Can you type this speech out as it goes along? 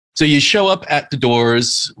So you show up at the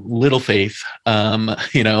doors, little faith,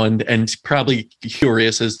 and probably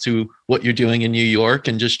curious as to what you're doing in New York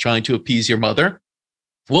and just trying to appease your mother.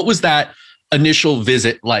 What was that initial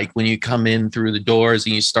visit like when you come in through the doors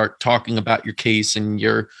and you start talking about your case and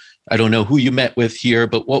I don't know who you met with here,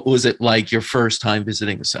 but what was it like your first time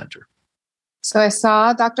visiting the center? So I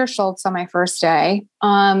saw Dr. Schultz on my first day,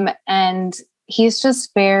 and he's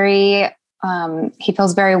just he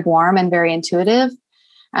feels very warm and very intuitive,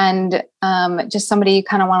 and just somebody you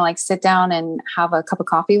kind of want to like sit down and have a cup of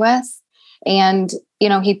coffee with. And,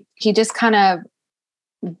 he just kind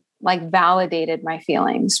of like validated my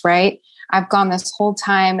feelings, right? I've gone this whole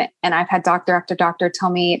time and I've had doctor after doctor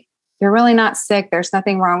tell me, you're really not sick. There's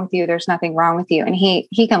nothing wrong with you. There's nothing wrong with you. And he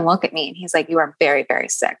can look at me and he's like, you are very, very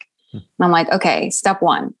sick. And I'm like, okay, step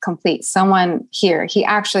one, complete. Someone here, he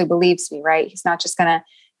actually believes me, right? He's not just going to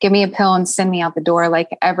give me a pill and send me out the door like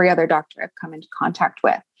every other doctor I've come into contact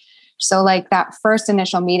with. So like that first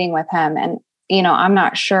initial meeting with him, and, I'm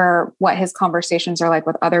not sure what his conversations are like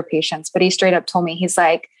with other patients, but he straight up told me, he's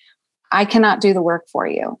like, I cannot do the work for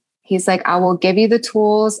you. He's like, I will give you the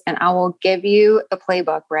tools and I will give you the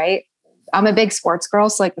playbook, right? I'm a big sports girl.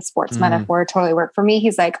 So like the sports metaphor totally worked for me.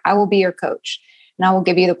 He's like, I will be your coach and I will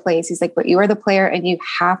give you the plays. He's like, but you are the player and you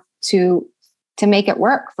have to make it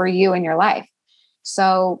work for you in your life.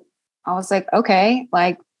 So I was like, okay,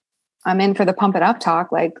 like I'm in for the pump it up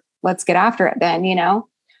talk. Like, let's get after it then,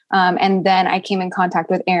 and then I came in contact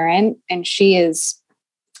with Erin and she is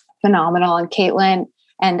phenomenal. And Caitlin,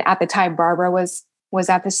 and at the time, Barbara was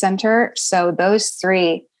at the center. So those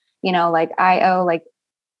three, like I owe like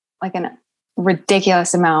a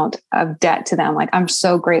ridiculous amount of debt to them. Like I'm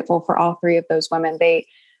so grateful for all three of those women. They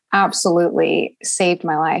absolutely saved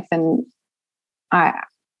my life. And I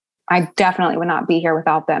definitely would not be here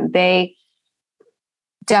without them. They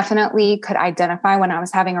definitely could identify when I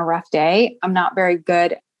was having a rough day. I'm not very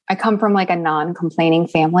good. I come from like a non-complaining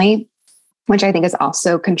family, which I think has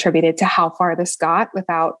also contributed to how far this got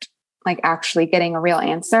without like actually getting a real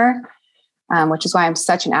answer, which is why I'm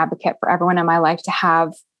such an advocate for everyone in my life to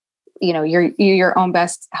have, your own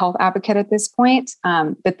best health advocate at this point.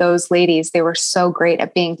 But those ladies, they were so great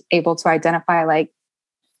at being able to identify like,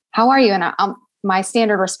 how are you? And my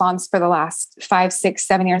standard response for the last 5, 6,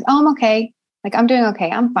 7 years, oh, I'm okay. Like, I'm doing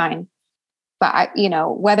okay. I'm fine. But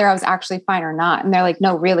whether I was actually fine or not. And they're like,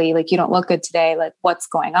 no, really, like, you don't look good today. Like, what's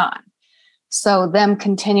going on? So them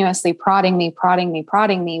continuously prodding me,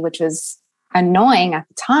 which was annoying at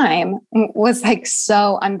the time, was like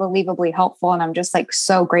so unbelievably helpful. And I'm just like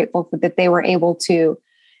so grateful that they were able to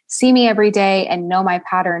see me every day and know my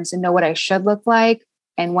patterns and know what I should look like.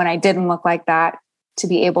 And when I didn't look like that, to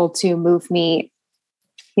be able to move me,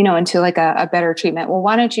 into like a better treatment. Well,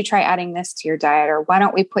 why don't you try adding this to your diet? Or why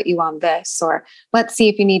don't we put you on this? Or let's see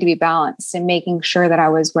if you need to be balanced, and making sure that I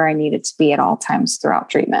was where I needed to be at all times throughout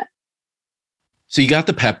treatment. So you got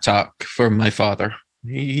the pep talk from my father.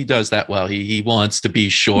 He does that well. He wants to be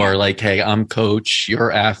sure, like, hey, I'm coach,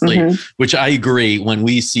 you're athlete, which I agree. When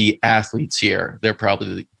we see athletes here, they're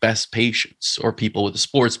probably the best patients, or people with a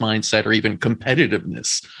sports mindset or even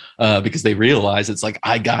competitiveness, because they realize it's like,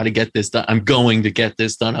 I got to get this done. I'm going to get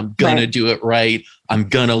this done. I'm going to do it right. I'm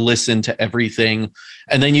going to listen to everything.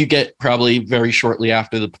 And then you get probably very shortly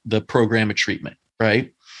after the program of treatment,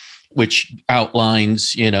 right? Which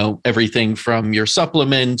outlines, everything from your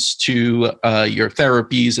supplements to your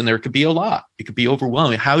therapies. And there could be a lot. It could be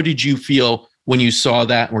overwhelming. How did you feel when you saw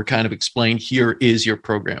that and were kind of explained, here is your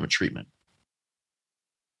program of treatment?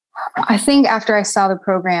 I think after I saw the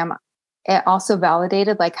program, it also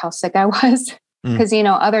validated like how sick I was. Because,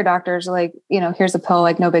 other doctors are like, here's a pill,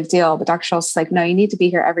 like no big deal. But Dr. Schultz is like, no, you need to be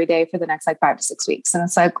here every day for the next like 5 to 6 weeks. And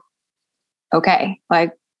it's like, okay,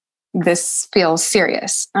 like, this feels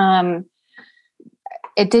serious.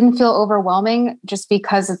 It didn't feel overwhelming just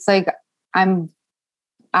because it's like,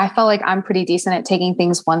 I felt like I'm pretty decent at taking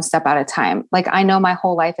things one step at a time. Like, I know my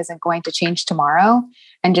whole life isn't going to change tomorrow,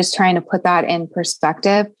 and just trying to put that in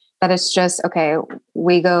perspective, that it's just, okay,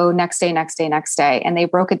 we go next day. And they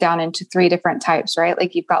broke it down into 3 different types, right?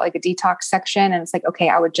 Like, you've got like a detox section, and it's like, okay,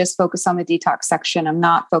 I would just focus on the detox section. I'm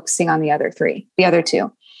not focusing on the other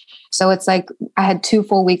 2. So it's like I had 2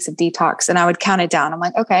 full weeks of detox, and I would count it down. I'm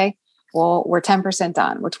like, okay, well, we're 10%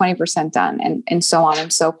 done. We're 20% done, and so on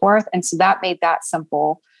and so forth. And so that made that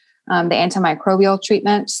simple. The antimicrobial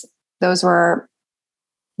treatments, those were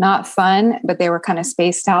not fun, but they were kind of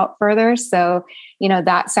spaced out further. So,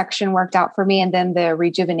 that section worked out for me. And then the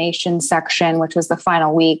rejuvenation section, which was the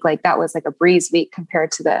final week, like that was like a breeze week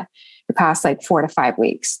compared to the past like 4 to 5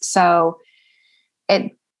 weeks. So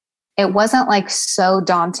it it wasn't like so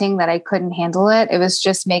daunting that I couldn't handle it. It was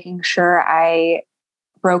just making sure I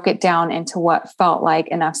broke it down into what felt like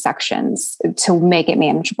enough sections to make it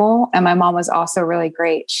manageable. And my mom was also really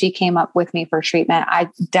great. She came up with me for treatment. I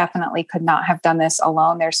definitely could not have done this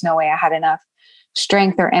alone. There's no way I had enough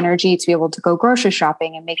strength or energy to be able to go grocery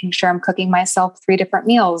shopping and making sure I'm cooking myself 3 different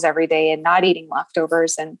meals every day and not eating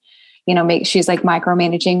leftovers. And, she's like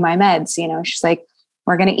micromanaging my meds. She's like,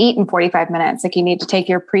 we're going to eat in 45 minutes. Like, you need to take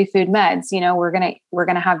your pre-food meds. We're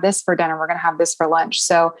going to have this for dinner. We're going to have this for lunch.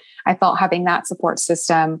 So I felt having that support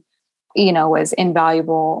system, was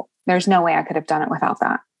invaluable. There's no way I could have done it without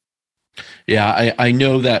that. Yeah, I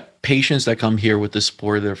know that patients that come here with the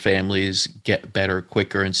support of their families get better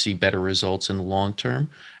quicker and see better results in the long term,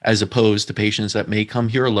 as opposed to patients that may come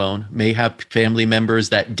here alone, may have family members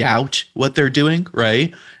that doubt what they're doing,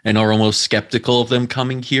 right? And are almost skeptical of them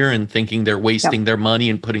coming here and thinking they're wasting their money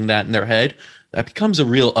and putting that in their head. That becomes a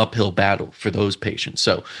real uphill battle for those patients.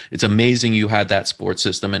 So it's amazing you had that support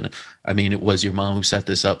system. And I mean, it was your mom who set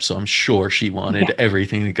this up, so I'm sure she wanted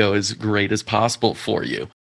everything to go as great as possible for you.